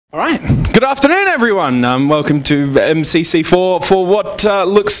All right. Good afternoon, everyone. Welcome to MCC4 for what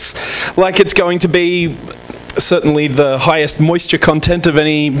looks like it's going to be certainly the highest moisture content of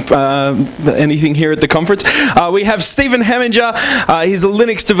anything here at the conference. We have Stephen Heminger. He's a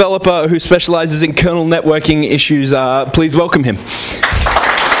Linux developer who specializes in kernel networking issues. Please welcome him.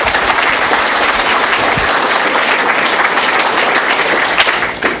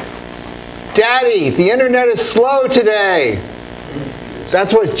 Daddy, the internet is slow today.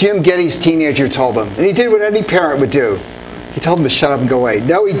 That's what Jim Getty's teenager told him. And he did what any parent would do. He told him to shut up and go away.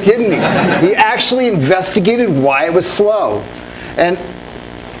 No, he didn't. He actually investigated why it was slow. And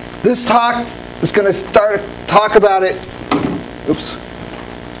this talk is going to talk about it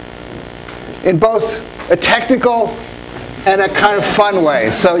in both a technical and a kind of fun way.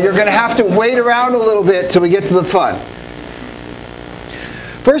 So you're going to have to wait around a little bit till we get to the fun.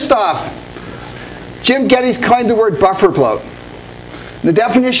 First off, Jim Getty's coined the word Bufferbloat. The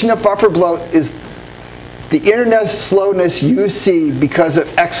definition of buffer bloat is the internet slowness you see because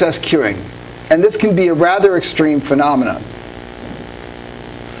of excess queuing. And this can be a rather extreme phenomenon.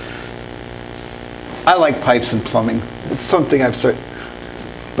 I like pipes and plumbing. It's something I've started.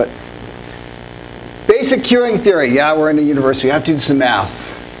 But basic queuing theory, yeah, we're in a university. We have to do some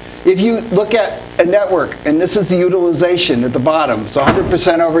math. If you look at a network, and this is the utilization at the bottom, it's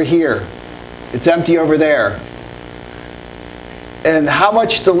 100% over here. It's empty over there. And how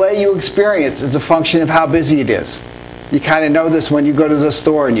much delay you experience is a function of how busy it is. You kind of know this when you go to the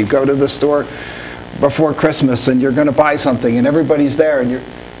store, and you go to the store before Christmas, and you're going to buy something, and everybody's there, and you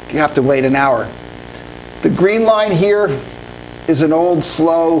have to wait an hour. The green line here is an old,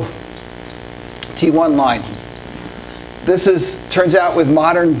 slow T1 line. This turns out with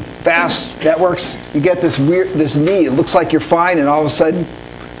modern, fast networks, you get this knee. It looks like you're fine, and all of a sudden,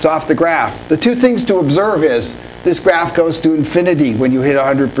 it's off the graph. The two things to observe is this graph goes to infinity when you hit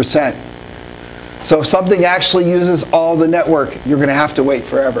 100%. So if something actually uses all the network, you're going to have to wait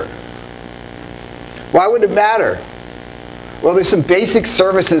forever. Why would it matter? Well, there's some basic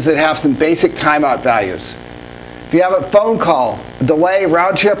services that have some basic timeout values. If you have a phone call, a delay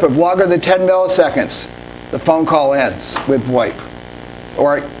round trip of longer than 10 milliseconds, the phone call ends with VoIP.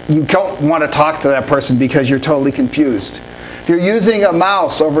 Or you don't want to talk to that person because you're totally confused. If you're using a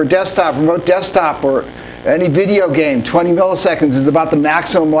mouse over desktop, remote desktop, or any video game, 20 milliseconds is about the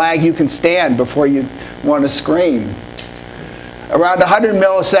maximum lag you can stand before you want to scream. Around 100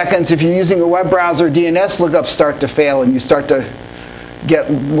 milliseconds, if you're using a web browser, DNS lookups start to fail and you start to get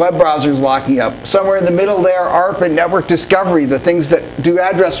web browsers locking up. Somewhere in the middle there, ARP and network discovery, the things that do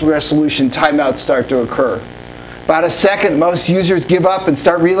address resolution, timeouts start to occur. About a second, most users give up and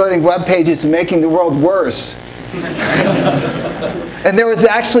start reloading web pages and making the world worse. And there was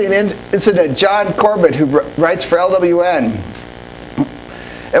actually an incident, John Corbett, who writes for LWN.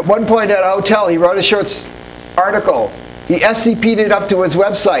 At one point at a hotel, he wrote a short article. He SCP'd it up to his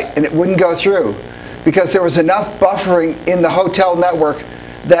website, and it wouldn't go through because there was enough buffering in the hotel network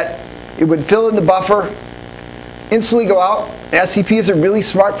that it would fill in the buffer, instantly go out. SCP is a really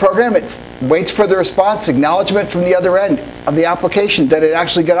smart program. It waits for the response, acknowledgement from the other end of the application that it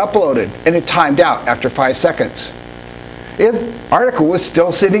actually got uploaded, and it timed out after 5 seconds. If article was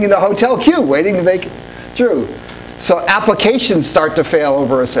still sitting in the hotel queue waiting to make it through. So applications start to fail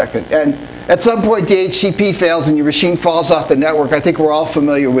over a second. And at some point, DHCP fails and your machine falls off the network. I think we're all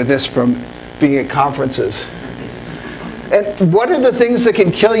familiar with this from being at conferences. And what are the things that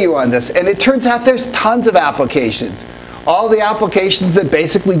can kill you on this? And it turns out there's tons of applications. All the applications that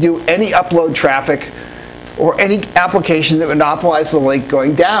basically do any upload traffic or any application that monopolizes the link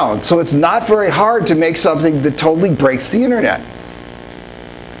going down. So it's not very hard to make something that totally breaks the internet.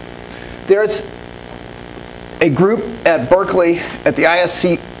 There's a group at Berkeley at the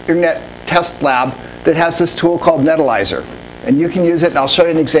ISC Internet Test Lab that has this tool called Netalyzer. And you can use it, and I'll show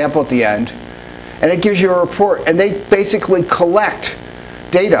you an example at the end. And it gives you a report. And they basically collect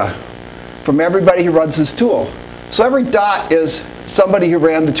data from everybody who runs this tool. So every dot is somebody who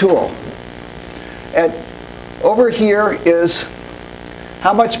ran the tool. And over here is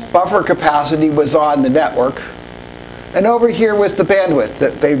how much buffer capacity was on the network. And over here was the bandwidth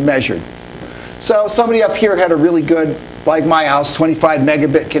that they measured. So somebody up here had a really good, like my house, 25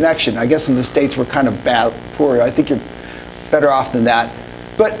 megabit connection. I guess in the States we're kind of poor. I think you're better off than that.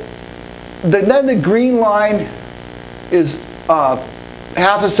 But then the green line is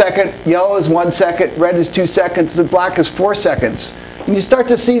half a second, yellow is 1 second, red is 2 seconds, the black is 4 seconds. And you start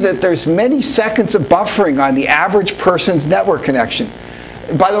to see that there's many seconds of buffering on the average person's network connection.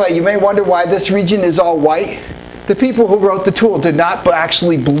 By the way, you may wonder why this region is all white. The people who wrote the tool did not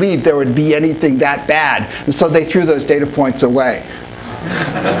actually believe there would be anything that bad, and so they threw those data points away.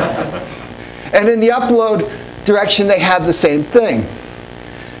 And in the upload direction, they had the same thing.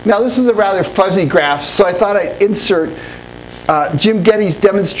 Now, this is a rather fuzzy graph, so I thought I'd insert Jim Getty's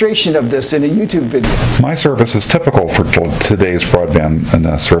demonstration of this in a YouTube video. My service is typical for today's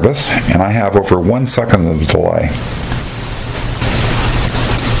broadband service, and I have over 1 second of delay.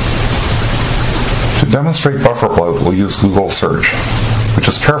 To demonstrate Bufferbloat, we'll use Google Search, which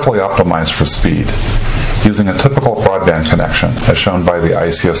is carefully optimized for speed, using a typical broadband connection, as shown by the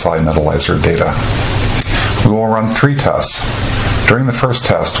ICSI Nettalyzer data. We will run 3 tests. During the first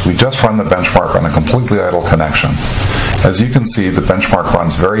test, we just run the benchmark on a completely idle connection. As you can see, the benchmark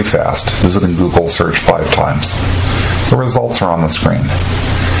runs very fast, visiting Google Search 5 times. The results are on the screen.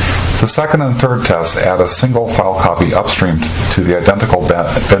 The second and third tests add a single file copy upstream to the identical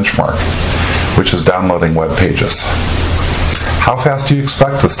benchmark, which is downloading web pages. How fast do you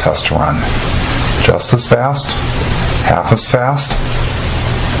expect this test to run? Just as fast? Half as fast?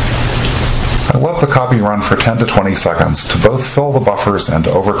 I let the copy run for 10 to 20 seconds to both fill the buffers and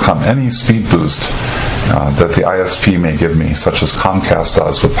to overcome any speed boost that the ISP may give me, such as Comcast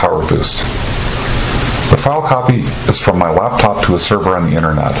does with Power Boost. The file copy is from my laptop to a server on the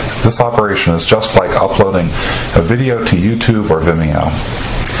internet. This operation is just like uploading a video to YouTube or Vimeo.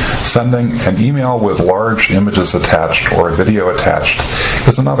 Sending an email with large images attached or a video attached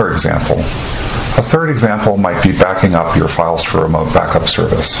is another example. A third example might be backing up your files for remote backup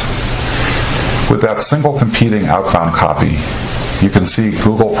service. With that single competing outbound copy, you can see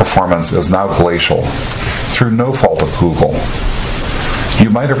Google performance is now glacial, through no fault of Google. You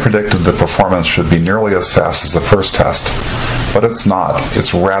might have predicted that performance should be nearly as fast as the first test, but it's not.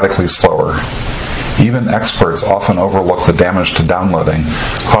 It's radically slower. Even experts often overlook the damage to downloading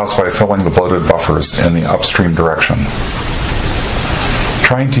caused by filling the bloated buffers in the upstream direction.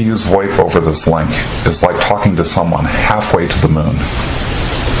 Trying to use VoIP over this link is like talking to someone halfway to the moon.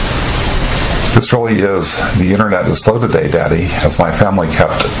 This really is, the internet is slow today, Daddy, as my family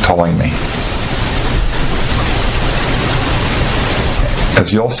kept telling me.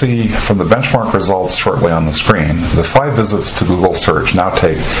 As you'll see from the benchmark results shortly on the screen, the 5 visits to Google Search now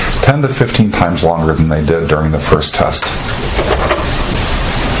take 10 to 15 times longer than they did during the first test.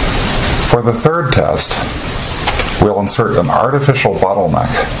 For the third test, we'll insert an artificial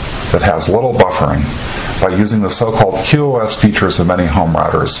bottleneck that has little buffering by using the so-called QoS features of many home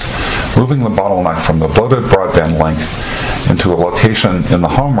routers, moving the bottleneck from the bloated broadband link into a location in the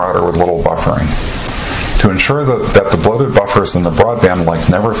home router with little buffering. To ensure that the bloated buffers in the broadband link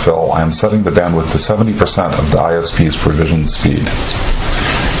never fill, I am setting the bandwidth to 70% of the ISP's provisioned speed.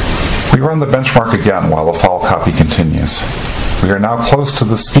 We run the benchmark again while the file copy continues. We are now close to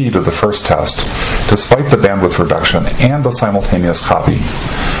the speed of the first test, despite the bandwidth reduction and the simultaneous copy,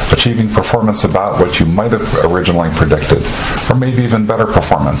 achieving performance about what you might have originally predicted, or maybe even better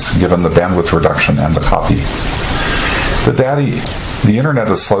performance given the bandwidth reduction and the copy. The internet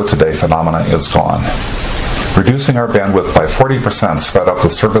is slow today phenomena is gone. Reducing our bandwidth by 40% sped up the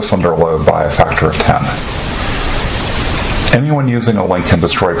service under load by a factor of 10. Anyone using a link can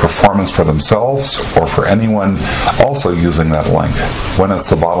destroy performance for themselves or for anyone also using that link when it's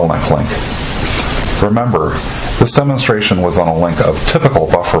the bottleneck link. Remember, this demonstration was on a link of typical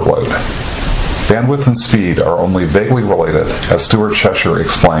Bufferbloat. Bandwidth and speed are only vaguely related, as Stuart Cheshire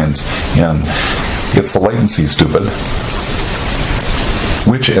explains in It's the Latency, Stupid.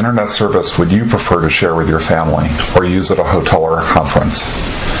 Which internet service would you prefer to share with your family or use at a hotel or a conference?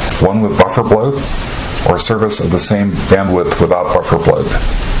 One with Bufferbloat or a service of the same bandwidth without Bufferbloat?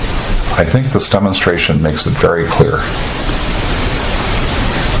 I think this demonstration makes it very clear.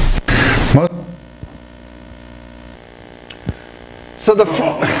 So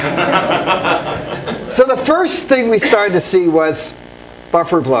the first thing we started to see was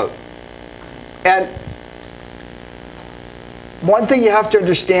Bufferbloat. And one thing you have to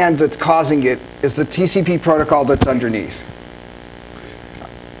understand that's causing it is the TCP protocol that's underneath.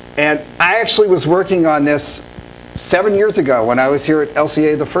 And I actually was working on this 7 years ago when I was here at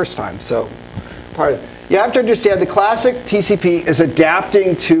LCA the first time. So you have to understand the classic TCP is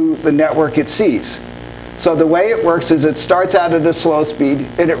adapting to the network it sees. So the way it works is it starts out at a slow speed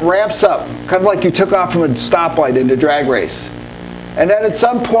and it ramps up, kind of like you took off from a stoplight in a drag race. And then at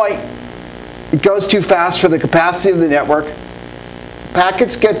some point, it goes too fast for the capacity of the network.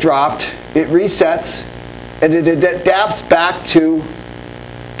 Packets get dropped, it resets, and it adapts back to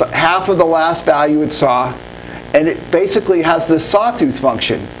half of the last value it saw. And it basically has this sawtooth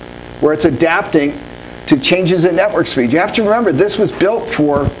function where it's adapting to changes in network speed. You have to remember, this was built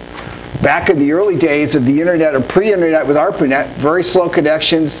for back in the early days of the internet or pre-internet with ARPANET, very slow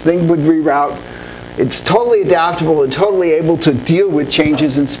connections, things would reroute. It's totally adaptable and totally able to deal with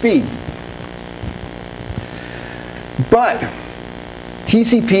changes in speed. But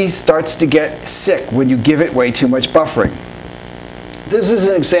TCP starts to get sick when you give it way too much buffering. This is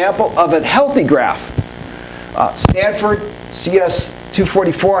an example of a healthy graph. Stanford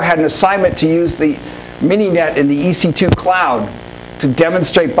CS244 had an assignment to use the mininet in the EC2 cloud to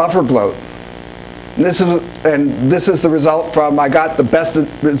demonstrate Bufferbloat. And this is the result from, I got the best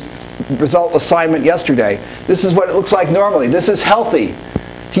result assignment yesterday. This is what it looks like normally. This is healthy.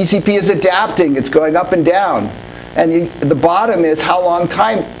 TCP is adapting. It's going up and down. And the bottom is how long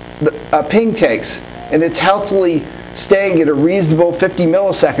time a ping takes. And it's healthily staying at a reasonable 50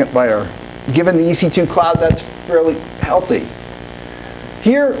 millisecond layer. Given the EC2 cloud, that's fairly healthy.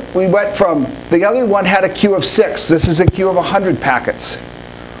 Here we went from, the other one had a queue of 6. This is a queue of 100 packets.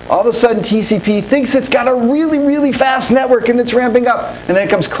 All of a sudden TCP thinks it's got a really, really fast network and it's ramping up. And then it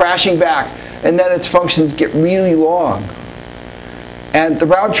comes crashing back. And then its functions get really long. And the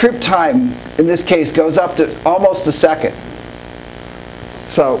round trip time, in this case, goes up to almost a second.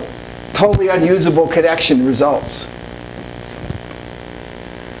 So, totally unusable connection results.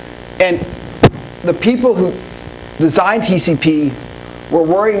 And the people who designed TCP were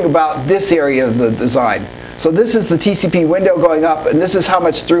worrying about this area of the design. So this is the TCP window going up, and this is how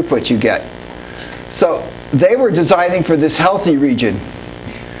much throughput you get. So they were designing for this healthy region.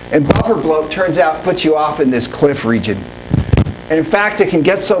 And Bufferbloat, turns out, puts you off in this cliff region. And in fact, it can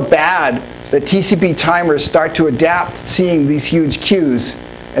get so bad that TCP timers start to adapt seeing these huge queues,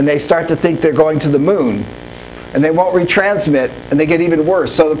 and they start to think they're going to the moon. And they won't retransmit, and they get even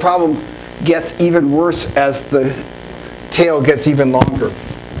worse. So the problem gets even worse as the tail gets even longer.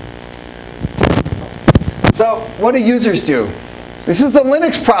 So what do users do? This is a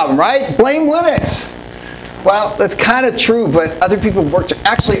Linux problem, right? Blame Linux. Well, that's kind of true, but other people have worked.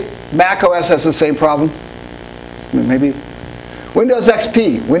 Actually, Mac OS has the same problem. Maybe. Windows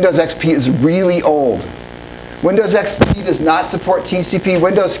XP. Windows XP is really old. Windows XP does not support TCP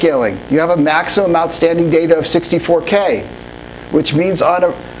window scaling. You have a maximum outstanding data of 64K, which means on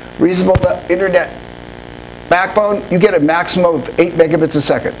a reasonable internet backbone, you get a maximum of 8 megabits a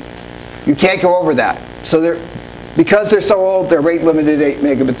second. You can't go over that. So because they're so old, they're rate limited 8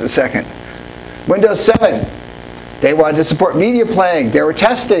 megabits a second. Windows 7, they wanted to support media playing. They were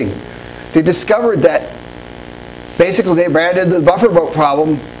testing. They discovered that basically they ran into the Bufferbloat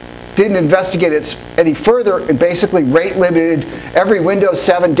problem, didn't investigate it any further, and basically rate limited every Windows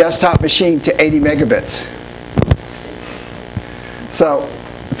 7 desktop machine to 80 megabits. So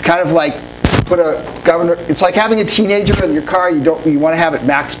it's kind of like it's like having a teenager in your car. You want to have it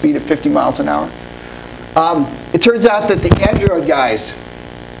max speed at 50 miles an hour. It turns out that the Android guys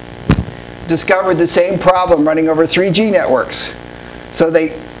discovered the same problem running over 3G networks. So they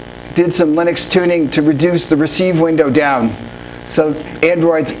did some Linux tuning to reduce the receive window down. So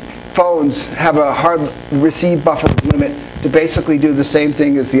Android's phones have a hard receive buffer limit to basically do the same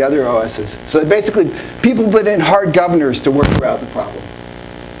thing as the other OSs. So basically, people put in hard governors to work around the problem.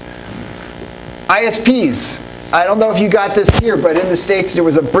 ISPs. I don't know if you got this here, but in the States there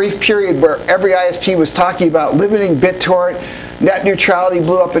was a brief period where every ISP was talking about limiting BitTorrent, net neutrality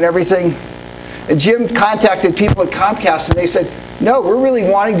blew up and everything. And Jim contacted people at Comcast and they said, no, we're really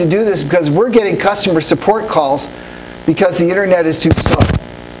wanting to do this because we're getting customer support calls because the internet is too slow.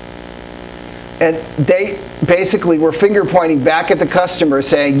 And they basically were finger pointing back at the customer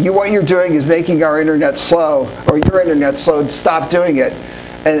saying, what you're doing is making our internet slow, or your internet slow, stop doing it.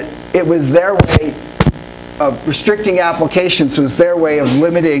 And it was their way of restricting applications, was their way of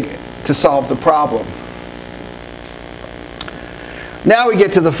limiting to solve the problem. Now we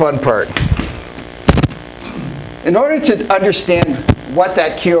get to the fun part. In order to understand what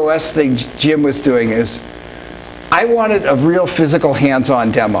that QoS thing Jim was doing is, I wanted a real physical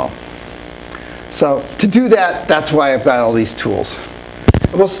hands-on demo. So to do that, that's why I've got all these tools.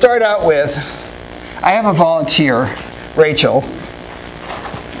 We'll start out with, I have a volunteer, Rachel.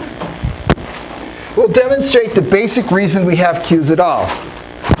 We'll demonstrate the basic reason we have queues at all.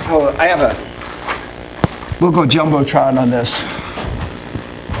 Oh, we'll go Jumbotron on this.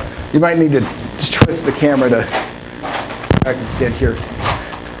 You might need to twist the camera to, I can stand here.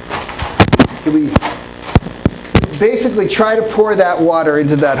 We basically try to pour that water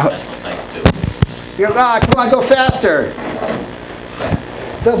into that hook. Come on, go faster.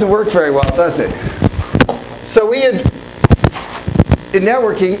 It doesn't work very well, does it? So in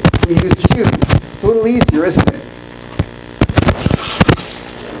networking, we use queues. It's a little easier, isn't it?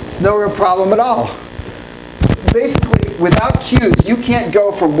 It's no real problem at all. Basically, without queues, you can't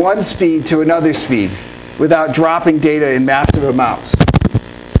go from one speed to another speed without dropping data in massive amounts.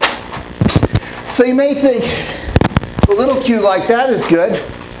 So you may think, a little queue like that is good.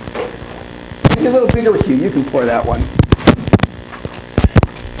 Maybe a little bigger queue. You can pour that one.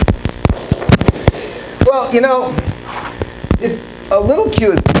 Well, you know, if a little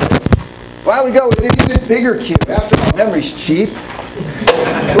queue is good, why don't we go with an even bigger queue? After all, memory's cheap.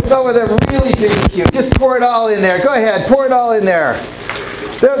 We'll go with a really big queue. Just pour it all in there. Go ahead, pour it all in there.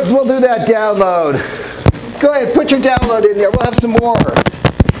 We'll do that download. Go ahead, put your download in there. We'll have some more.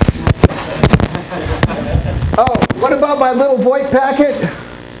 Oh, what about my little VoIP packet?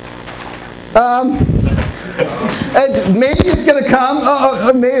 Maybe it's going to come. Oh,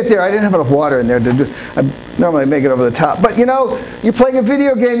 I made it there. I didn't have enough water in there to do. I normally make it over the top. But you know, you're playing a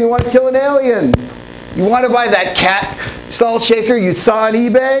video game. You want to kill an alien. You want to buy that cat salt shaker you saw on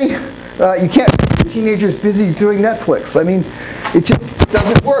eBay. You can't. Your teenager's busy doing Netflix. I mean, it just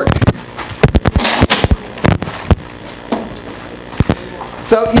doesn't work.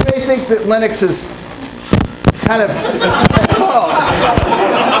 So you may think that Linux is kind of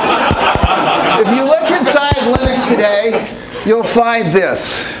If you look inside Linux today, you'll find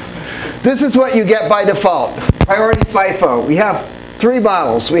this. This is what you get by default. Priority FIFO. We have 3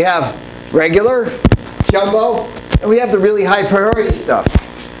 bottles. We have regular, jumbo, and we have the really high priority stuff.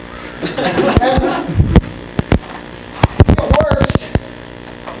 And it works,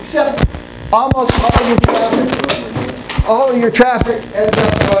 except almost all of your traffic ends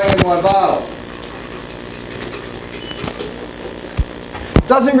up going in one bottle.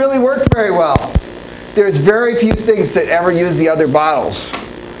 Doesn't really work very well. There's very few things that ever use the other bottles.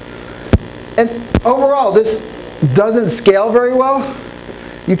 And overall, this doesn't scale very well.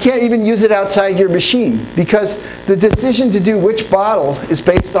 You can't even use it outside your machine because the decision to do which bottle is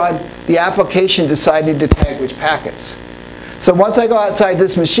based on the application deciding to tag which packets. So once I go outside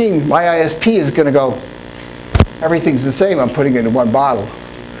this machine, my ISP is going to go, everything's the same, I'm putting it in one bottle.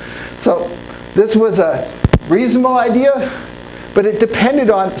 So this was a reasonable idea, but it depended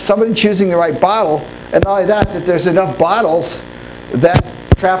on somebody choosing the right bottle, and not only that there's enough bottles that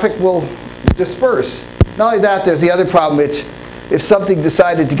traffic will disperse. Not only that, there's the other problem. It's if something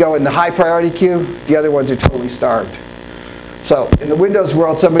decided to go in the high priority queue, the other ones are totally starved. So in the Windows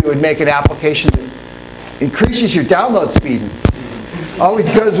world, somebody would make an application that increases your download speed. Always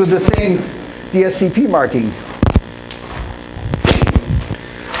goes with the same DSCP marking.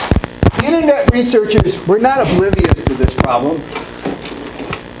 The internet researchers were not oblivious to this problem.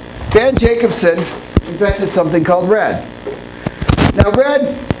 Van Jacobson invented something called RED. Now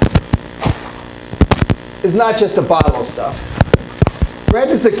RED is not just a bottle of stuff. RED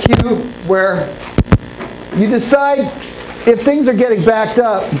is a queue where you decide if things are getting backed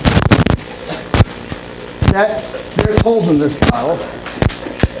up, that there's holes in this bottle,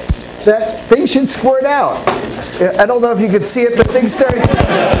 that things should squirt out. I don't know if you can see it, but things start.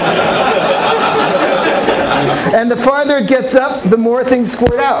 And the farther it gets up, the more things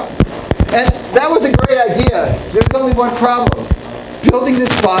squirt out. And that was a great idea. There's only one problem. Building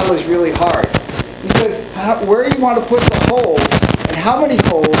this bottle is really hard. Because where you want to put the holes, and how many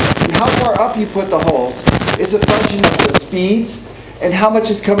holes, and how far up you put the holes, is a function of the speeds and how much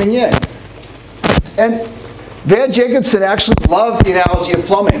is coming in. And Van Jacobson actually loved the analogy of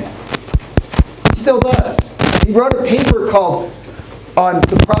plumbing. He still does. He wrote a paper called On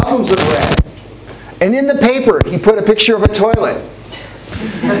the Problems of RED. And in the paper, he put a picture of a toilet.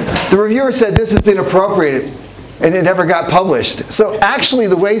 The reviewer said this is inappropriate, and it never got published. So actually,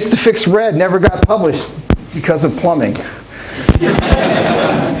 the ways to fix RED never got published because of plumbing.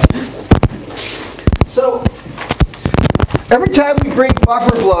 So every time we bring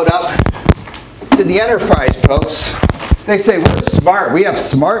Bufferbloat up to the enterprise folks, they say, we're smart. We have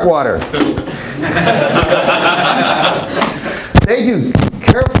smart water. They do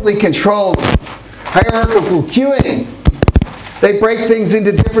carefully controlled hierarchical queuing. They break things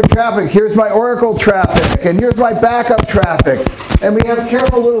into different traffic. Here's my Oracle traffic, and here's my backup traffic. And we have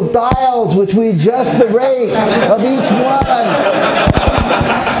careful little dials which we adjust the rate of each one.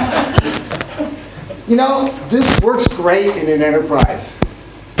 You know, this works great in an enterprise.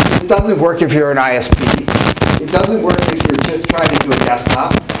 It doesn't work if you're an ISP. It doesn't work if you're just trying to do a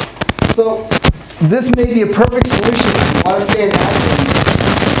desktop. So this may be a perfect solution if you want to pay an admin.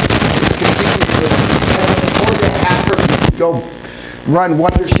 Go run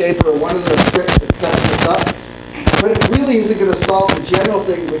Wondershaper or one of the scripts that sets this up. But it really isn't going to solve the general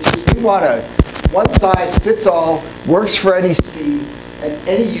thing, which is we want a one-size-fits-all, works for any speed, and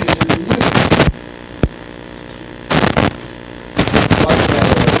any user can use it. I'm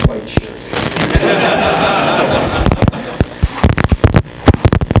quite sure.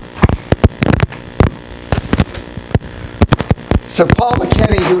 So Paul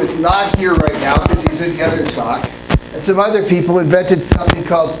McKinney, who is not here right now because he's in the other talk, and and some other people invented something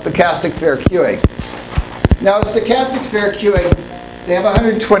called stochastic fair queuing. Now, stochastic fair queuing, they have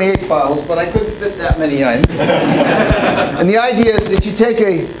 128 bottles, but I couldn't fit that many in. And the idea is that you take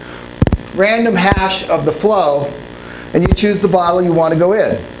a random hash of the flow, and you choose the bottle you want to go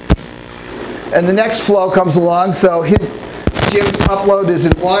in. And the next flow comes along, so Jim's upload is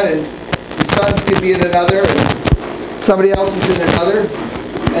in one, and his son's can be in another, and somebody else is in another,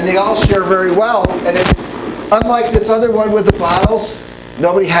 and they all share very well. And it's unlike this other one with the bottles,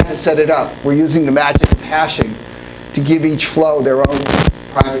 nobody had to set it up. We're using the magic of hashing to give each flow their own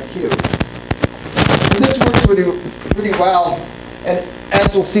private queue. And this works pretty well, and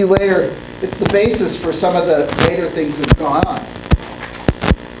as we'll see later, it's the basis for some of the later things that have gone on.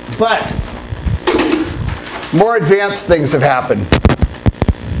 But more advanced things have happened.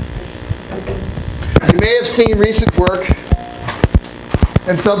 You may have seen recent work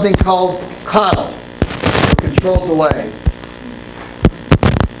in something called CODL, or controlled delay.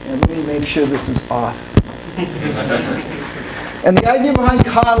 And let me make sure this is off. And the idea behind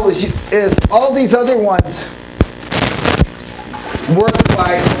CODL is all these other ones work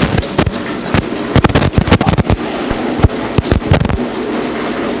by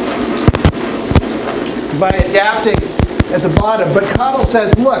adapting at the bottom. But CODL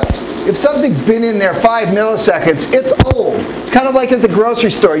says, look, if something's been in there 5 milliseconds, it's old. It's kind of like at the grocery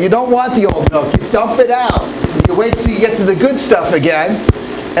store. You don't want the old milk. You dump it out. You wait till you get to the good stuff again,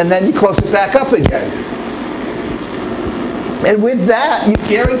 and then you close it back up again. And with that, you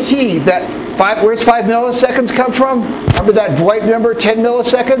guarantee that where's 5 milliseconds come from? Remember that VoIP number, 10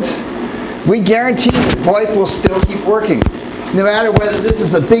 milliseconds? We guarantee that VoIP will still keep working, no matter whether this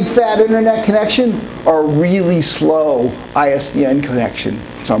is a big fat internet connection or a really slow ISDN connection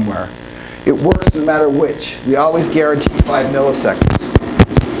somewhere. It works no matter which. We always guarantee 5 milliseconds.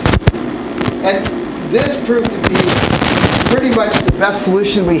 And this proved to be pretty much the best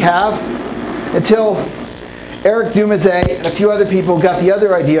solution we have until Eric Dumazet and a few other people got the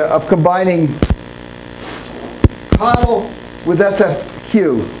other idea of combining CODL with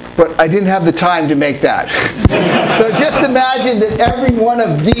SFQ, but I didn't have the time to make that. So just imagine that every one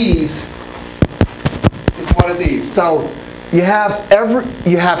of these is one of these. So you have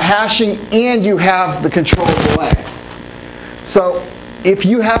hashing and you have the control delay. So if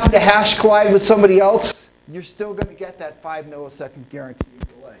you happen to hash collide with somebody else, you're still going to get that 5 millisecond guaranteed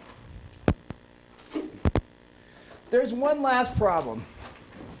delay. There's one last problem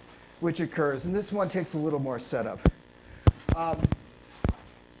which occurs, and this one takes a little more setup.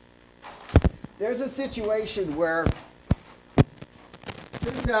 There's a situation where it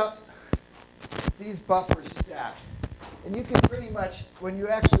turns out these buffers stack. And you can pretty much, when you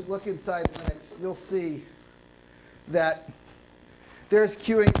actually look inside Linux, you'll see that there's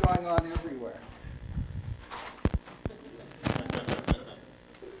queuing going on everywhere.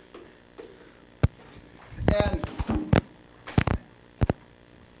 And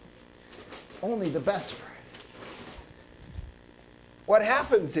only the best for it. What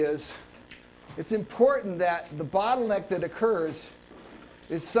happens is, it's important that the bottleneck that occurs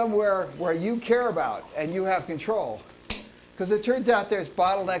is somewhere where you care about and you have control. Because it turns out there's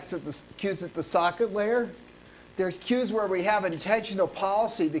bottlenecks at the queues at the socket layer. There's queues where we have intentional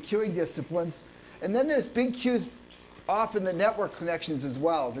policy, the queuing disciplines. And then there's big queues off in the network connections as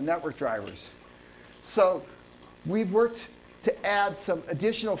well, the network drivers. So we've worked to add some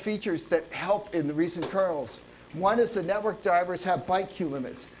additional features that help in the recent kernels. One is the network drivers have byte queue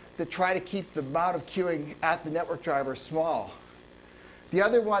limits that try to keep the amount of queuing at the network driver small. The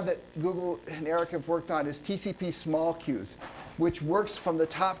other one that Google and Eric have worked on is TCP small queues, which works from the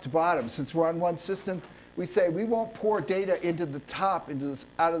top to bottom. Since we're on one system, we say we won't pour data into the top,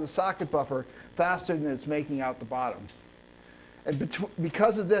 out of the socket buffer faster than it's making out the bottom. And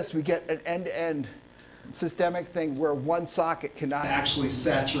because of this, we get an end-to-end systemic thing where one socket cannot actually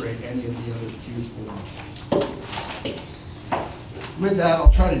saturate any of the other queues below. With that,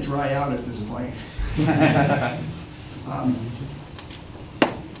 I'll try to dry out at this point.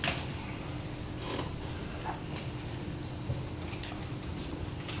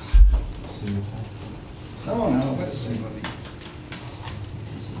 Oh no, that's the same movie.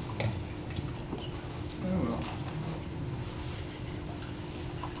 Oh well.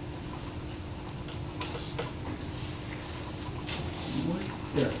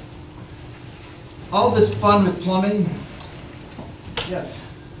 There. All this fun with plumbing. Yes.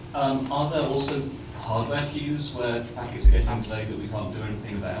 Are there also hardware queues where packets get in today that we can't do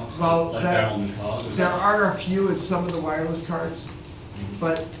anything about? Well, like they're on the card? There are a few in some of the wireless cards,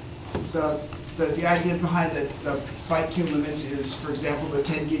 but the idea behind the byte queue limits is, for example, the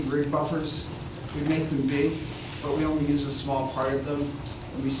 10 gig rig buffers. We make them big, but we only use a small part of them.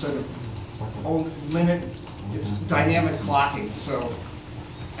 And we sort of limit its dynamic clocking. So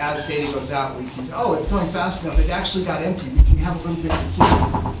as data goes out, we can, oh, it's going fast enough. It actually got empty. We can have a little bit of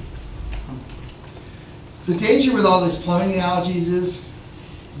queue. The danger with all these plumbing analogies is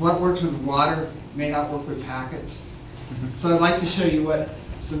what works with water may not work with packets. So I'd like to show you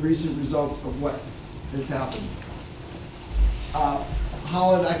some recent results of what has happened.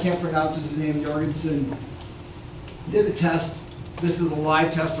 Holland, I can't pronounce his name, Jorgensen, did a test. This is a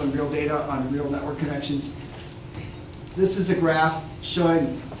live test on real data on real network connections. This is a graph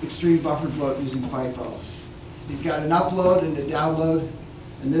showing extreme buffer bloat using FIFO. He's got an upload and a download,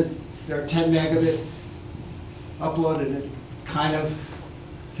 and they're 10 megabit upload and a kind of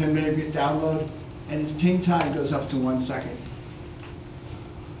 10 megabit download, and his ping time goes up to 1 second.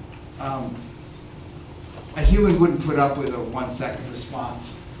 A human wouldn't put up with a 1 second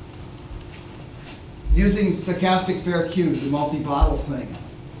response. Using stochastic fair queue, the multi-bottle thing,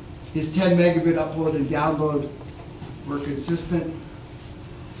 his 10 megabit upload and download were consistent,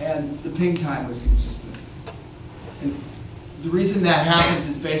 and the ping time was consistent. And the reason that happens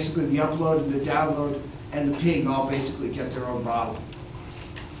is basically the upload and the download and the ping all basically get their own bottle.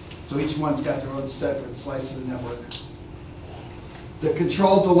 So each one's got their own separate slice of the network. The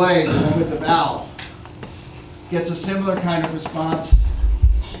control delay, the one with the valve, gets a similar kind of response,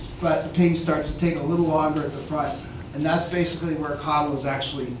 but the ping starts to take a little longer at the front. And that's basically where Coddle is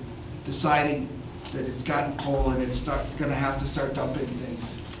actually deciding that it's gotten full and it's going to have to start dumping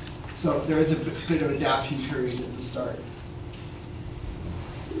things. So there is a bit of adaptation period at the start.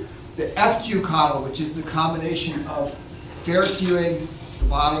 The FQ Coddle, which is the combination of fair queuing, the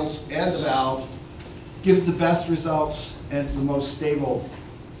bottles, and the valve, gives the best results and it's the most stable.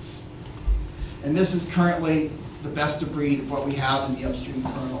 And this is currently the best of breed of what we have in the upstream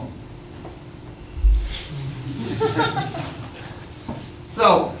kernel.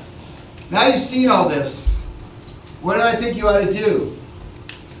 So, now you've seen all this, what do I think you ought to do?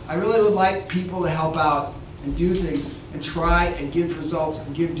 I really would like people to help out and do things and try and give results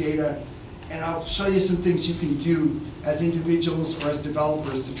and give data. And I'll show you some things you can do as individuals or as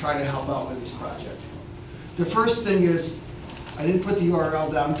developers to try to help out with this project. The first thing is, I didn't put the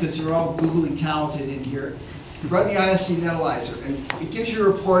URL down because you're all googly talented in here. Run the ISC Netalyzer, and it gives you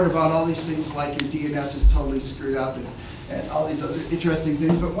a report about all these things like your DNS is totally screwed up and all these other interesting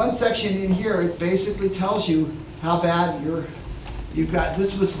things. But one section in here, it basically tells you how bad you've got.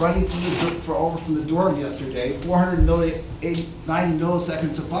 This was running from the dorm yesterday, 90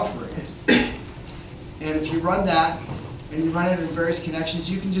 milliseconds of buffering. And if you run that, and you run it in various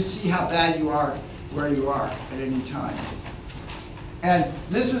connections, you can just see how bad you are where you are at any time. And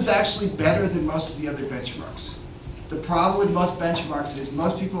this is actually better than most of the other benchmarks. The problem with most benchmarks is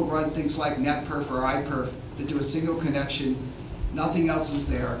most people run things like netperf or iperf that do a single connection, nothing else is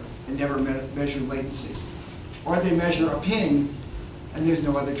there, and never measure latency. Or they measure a ping, and there's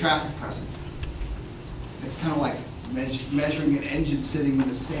no other traffic present. It's kind of like measuring an engine sitting in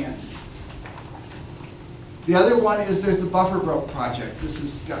a stand. The other one is there's the Bufferbloat project.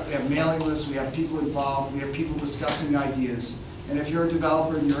 We have mailing lists, we have people involved, we have people discussing ideas. And if you're a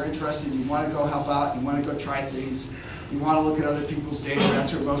developer and you're interested, you want to go help out, you want to go try things, you want to look at other people's data,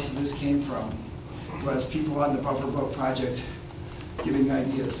 that's where most of this came from, was people on the Bufferbloat project giving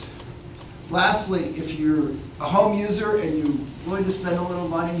ideas. Lastly, if you're a home user and you're willing to spend a little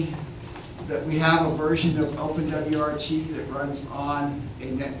money, that we have a version of OpenWRT that runs on a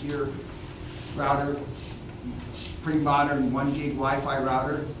Netgear router, pretty modern 1 gig Wi-Fi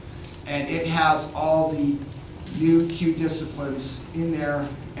router, and it has all the new Q disciplines in there,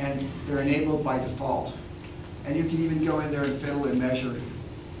 and they're enabled by default. And you can even go in there and fiddle and measure.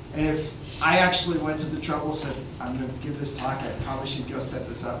 And if I actually went to the trouble, said, I'm going to give this talk, I probably should go set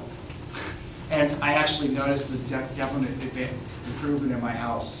this up. And I actually noticed the definite improvement in my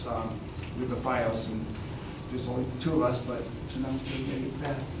house with the FiOS, and there's only 2 of us, but it's enough to get it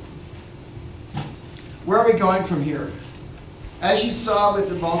better. Where are we going from here? As you saw with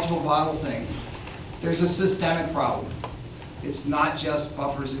the multiple bottle thing, there's a systemic problem. It's not just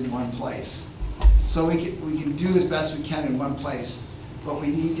buffers in one place. So we can do as best we can in one place, but we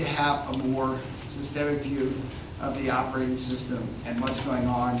need to have a more systemic view of the operating system and what's going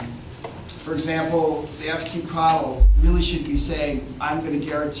on. For example, the FQ Coddle really should be saying, I'm going to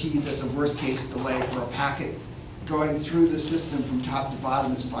guarantee that the worst case delay for a packet going through the system from top to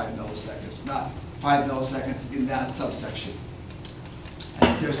bottom is 5 milliseconds, not 5 milliseconds in that subsection.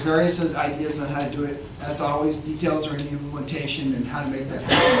 And there's various ideas on how to do it. As always, details are in the implementation and how to make that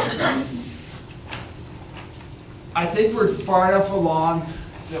happen. I think we're far enough along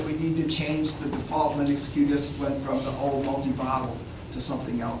that we need to change the default Linux queue discipline from the old multi-bottle to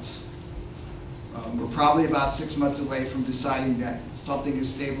something else. We're probably about 6 months away from deciding that something is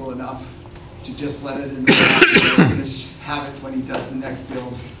stable enough to just let it in the back and just have it when he does the next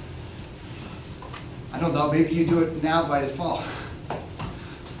build. I don't know, maybe you do it now by default.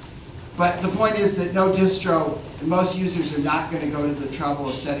 But the point is that no distro, and most users are not going to go to the trouble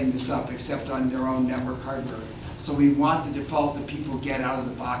of setting this up except on their own network hardware. So we want the default that people get out of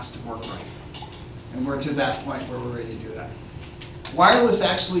the box to work right. And we're to that point where we're ready to do that. Wireless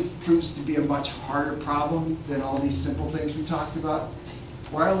actually proves to be a much harder problem than all these simple things we talked about.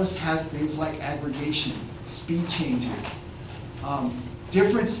 Wireless has things like aggregation, speed changes.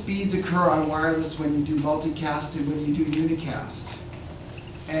 Different speeds occur on wireless when you do multicast and when you do unicast.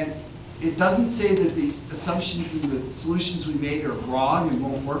 And it doesn't say that the assumptions and the solutions we made are wrong and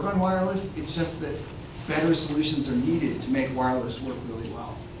won't work on wireless. It's just that better solutions are needed to make wireless work really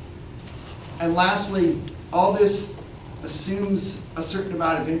well. And lastly, all this assumes a certain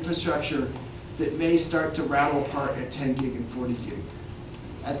amount of infrastructure that may start to rattle apart at 10 gig and 40 gig.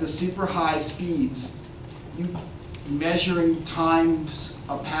 At the super high speeds, measuring times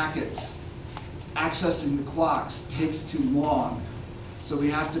of packets, accessing the clocks takes too long. So we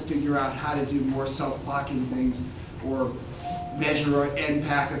have to figure out how to do more self-clocking things or measure end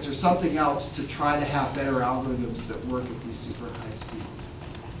packets or something else to try to have better algorithms that work at these super high speeds.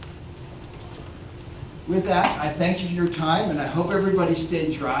 With that, I thank you for your time, and I hope everybody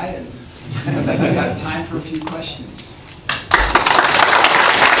stayed dry, and we have time for a few questions.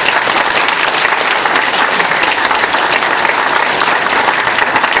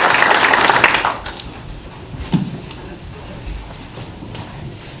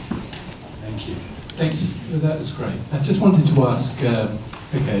 Thanks, that was great. I just wanted to ask,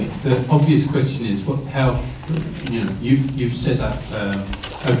 okay, the obvious question is, how, you've set up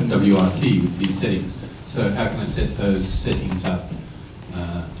OpenWRT with these settings, so how can I set those settings up,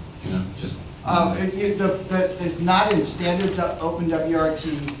 just... It's not in standard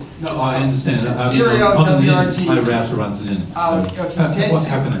OpenWRT. No, I understand. Serial WRT. My router runs it in. If you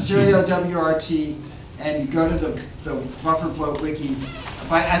take Serial WRT and you go to the Bufferbloat wiki,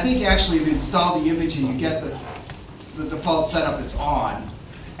 I think actually if you install the image and you get the default setup, it's on.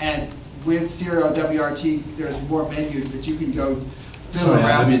 And with Serial WRT, there's more menus that you can go fiddle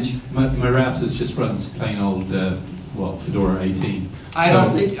around. I mean, my router just runs plain old, Fedora 18.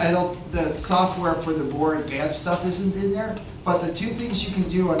 The software for the more advanced stuff isn't in there. But the two things you can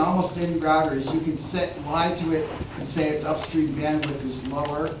do on almost any router is you can lie to it and say its upstream bandwidth is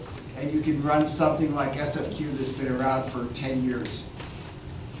lower, and you can run something like SFQ that's been around for 10 years.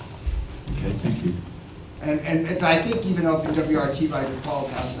 Okay, thank you. And I think even OpenWRT by default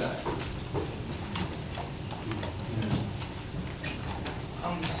has that.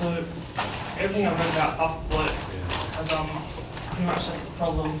 So everything I've read about Bufferbloat has pretty much said the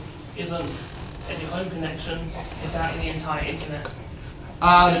problem isn't in your home connection, it's out in the entire internet.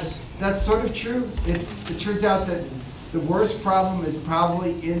 That's sort of true. It turns out that the worst problem is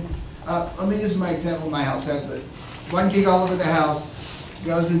probably in, let me use my example in my house. I have the 1 gig all over the house,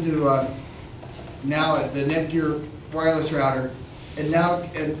 goes into now the Netgear wireless router, and now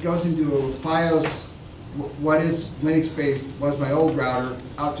it goes into a FiOS, what is Linux-based, was my old router,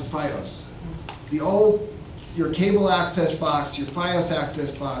 out to FiOS. Your cable access box, your FiOS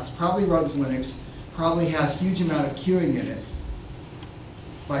access box, probably runs Linux, probably has huge amount of queuing in it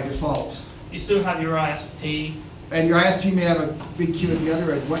by default. You still have your ISP. And your ISP may have a big queue at the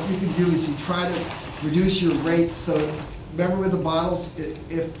other end. What you can do is you try to reduce your rates. So remember with the bottles,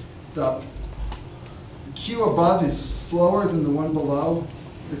 if the queue above is slower than the one below,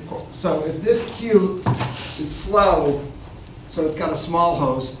 so if this queue is slow, so it's got a small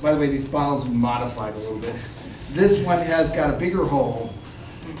host, by the way, these bottles have been modified a little bit. This one has got a bigger hole.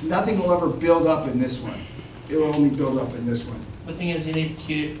 Nothing will ever build up in this one. It will only build up in this one. The thing is, you need a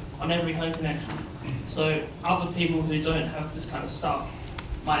queue on every home connection. So other people who don't have this kind of stuff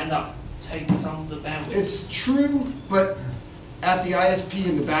might end up taking some of the bandwidth. It's true, but at the ISP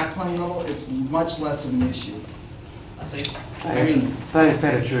and the backplane level, it's much less of an issue. I see. I mean, they have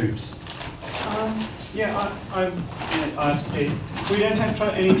better tubes. Yeah, I'm in ISP. We don't have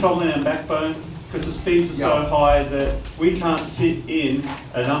any trouble in our backbone because the speeds are so high that we can't fit in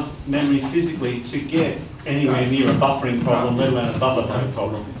enough memory physically to get anywhere near a buffering problem, let alone a Bufferbloat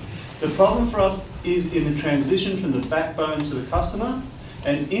problem. The problem for us is in the transition from the backbone to the customer,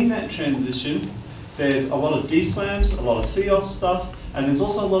 and in that transition, there's a lot of DSLAMs, a lot of FiOS stuff, and there's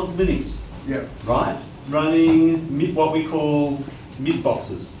also a lot of Linux, right? Running what we call mid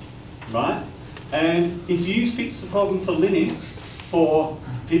boxes, right? And if you fix the problem for Linux, for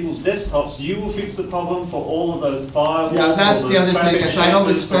people's desktops. You will fix the problem for all of those firewalls. Yeah, that's the other thing, is I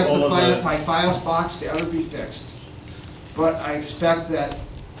don't expect all of those. my FiOS box to ever be fixed. But I expect that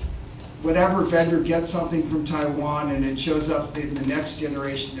whatever vendor gets something from Taiwan and it shows up in the next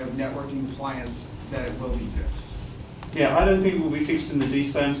generation of networking appliance, that it will be fixed. Yeah, I don't think it will be fixed in the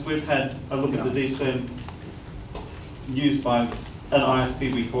DSerms. We've had a look at the DSerm used by an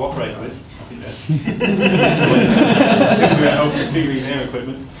ISP we cooperate with. I think that's we're configuring their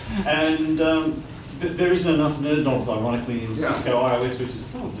equipment. And there isn't enough nerd knobs, ironically, in Cisco iOS, which is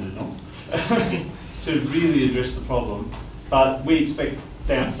full of nerd knobs, to really address the problem. But we expect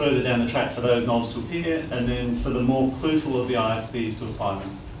further down the track for those knobs to appear, and then for the more clueful of the ISPs to apply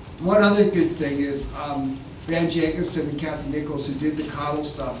them. One other good thing is Van Jacobson and Kathy Nichols, who did the coddle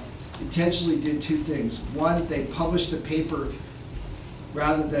stuff, intentionally did two things. One, they published a paper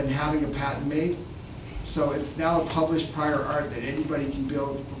rather than having a patent made. So it's now a published prior art that anybody can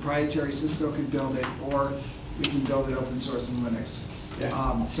build. Proprietary Cisco can build it, or we can build it open source in Linux.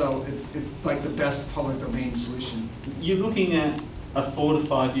 Yeah. So it's like the best public domain solution. You're looking at a 4 to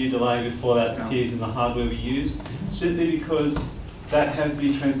 5 year delay before that appears in the hardware we use, simply because that has to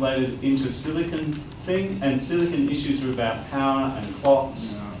be translated into a silicon thing, and silicon issues are about power and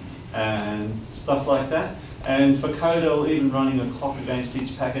clocks and stuff like that. And for Codel, even running a clock against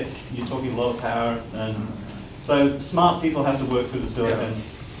each packet, you're talking a lot of power. And so smart people have to work through the silicon,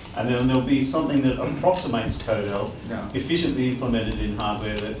 and then there'll be something that approximates Codel, efficiently implemented in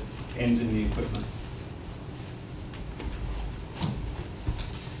hardware that ends in the equipment.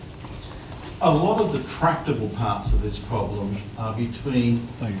 A lot of the tractable parts of this problem are between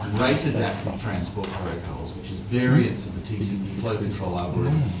rate adaptive transport protocols, which is variants of the TCP flow control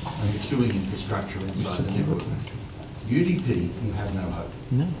algorithm, and the queuing infrastructure inside the network. UDP, you have no hope,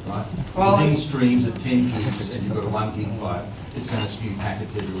 right? Within streams at 10 gigs and you've got a 1 gig pipe, it's going to spew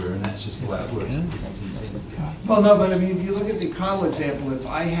packets everywhere, and that's just the way it works. It's insensitive. Well, no, but I mean, if you look at the coddle example, if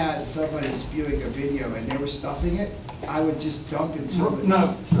I had somebody spewing a video and they were stuffing it, I would just dump it to it.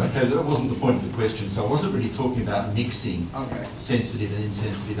 No, okay, that wasn't the point of the question. So I wasn't really talking about mixing sensitive and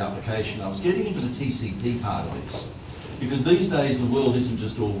insensitive application. I was getting into the TCP part of this, because these days the world isn't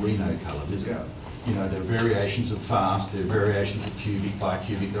just all Reno coloured, is it? You know, there are variations of fast, there are variations of cubic,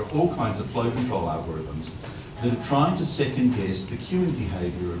 bicubic, there are all kinds of flow control algorithms that are trying to second guess the queuing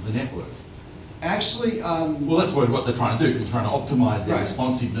behaviour of the network. Actually, well, that's what they're trying to do, is trying to optimise their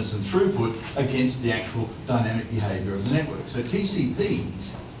responsiveness and throughput against the actual dynamic behaviour of the network. So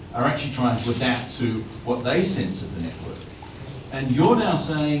TCPs are actually trying to adapt to what they sense of the network. And you're now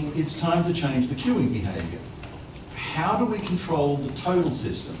saying it's time to change the queuing behaviour. How do we control the total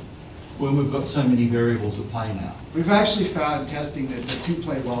system when we've got so many variables at play now? We've actually found testing that the two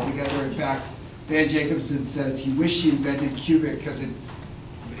play well together. In fact, Van Jacobson says he wished he invented Cubic because it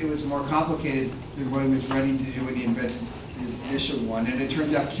was more complicated than what he was ready to do when he invented the initial one. And it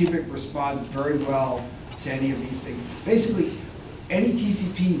turns out Cubic responds very well to any of these things. Basically, any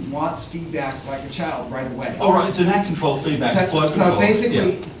TCP wants feedback like a child right away. Oh, right, it's an NAT control feedback. So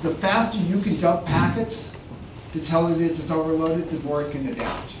basically, the faster you can dump packets to tell it it's overloaded, the more it can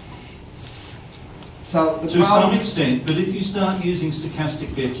adapt. So the to some extent, but if you start using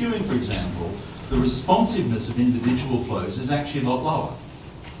stochastic pair queuing, for example, the responsiveness of individual flows is actually a lot lower.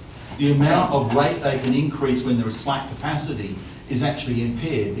 The amount of rate they can increase when there is slack capacity is actually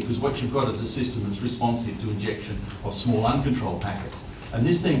impaired, because what you've got is a system that's responsive to injection of small uncontrolled packets. And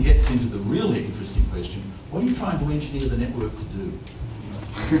this then gets into the really interesting question, what are you trying to engineer the network to do?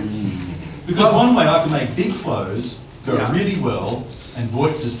 Because one way I can make big flows go really well, and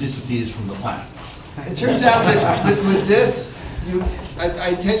VoIP just disappears from the planet. It turns out that with this, I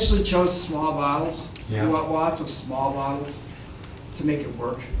intentionally chose small bottles. You want lots of small bottles to make it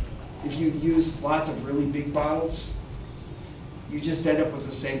work. If you use lots of really big bottles, you just end up with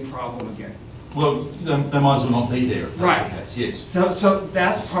the same problem again. Well, they might as well not be there if that's the case, yes. So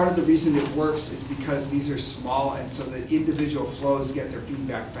that's part of the reason it works, is because these are small, and so the individual flows get their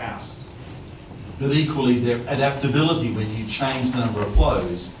feedback fast. But equally, their adaptability when you change the number of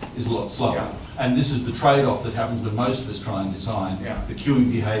flows is a lot slower. And this is the trade-off that happens when most of us try and design the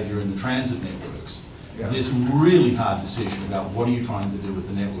queuing behaviour in the transit networks. There's a really hard decision about what are you trying to do with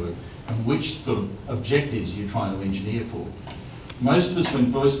the network and which sort of objectives you're trying to engineer for. Most of us,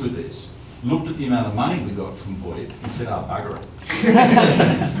 when first with this, looked at the amount of money we got from VoIP and said, oh, bugger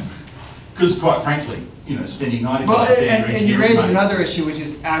it. Because quite frankly, you know, spending 95 cents and you raised another issue, which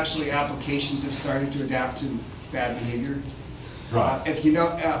is actually applications have started to adapt to bad behavior. Right. If you know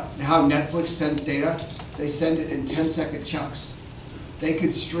how Netflix sends data, they send it in 10-second chunks. They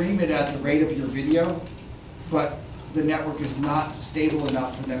could stream it at the rate of your video, but the network is not stable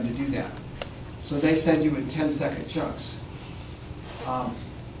enough for them to do that. So they send you in 10-second chunks,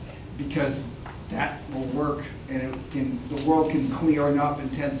 because that will work, and the world can clear up in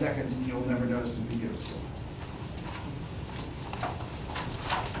 10 seconds, and you'll never notice the video still.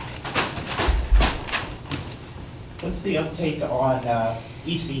 What's the uptake on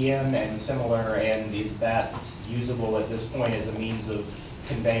ECM and similar, and is that usable at this point as a means of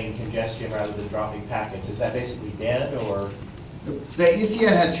conveying congestion rather than dropping packets? Is that basically dead, or? The ECN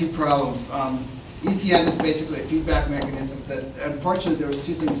had two problems. ECN is basically a feedback mechanism that, unfortunately, there was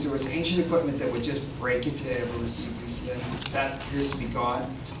two things. There was ancient equipment that would just break if you ever received ECN. That appears to be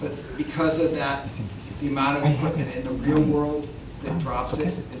gone. But because of that, the amount of equipment in the real world that drops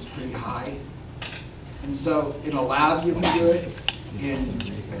it is pretty high. And so in a lab you can do it, in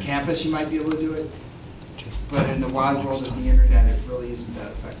a campus you might be able to do it, but in the wide world of the internet it really isn't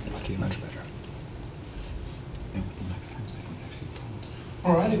that effective. Much better.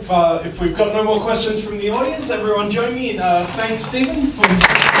 All right, if we've got no more questions from the audience, everyone join me in thanks Stephen for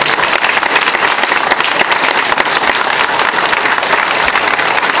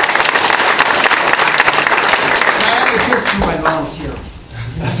my volunteer.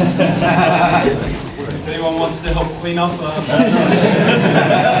 If anyone wants to help clean up.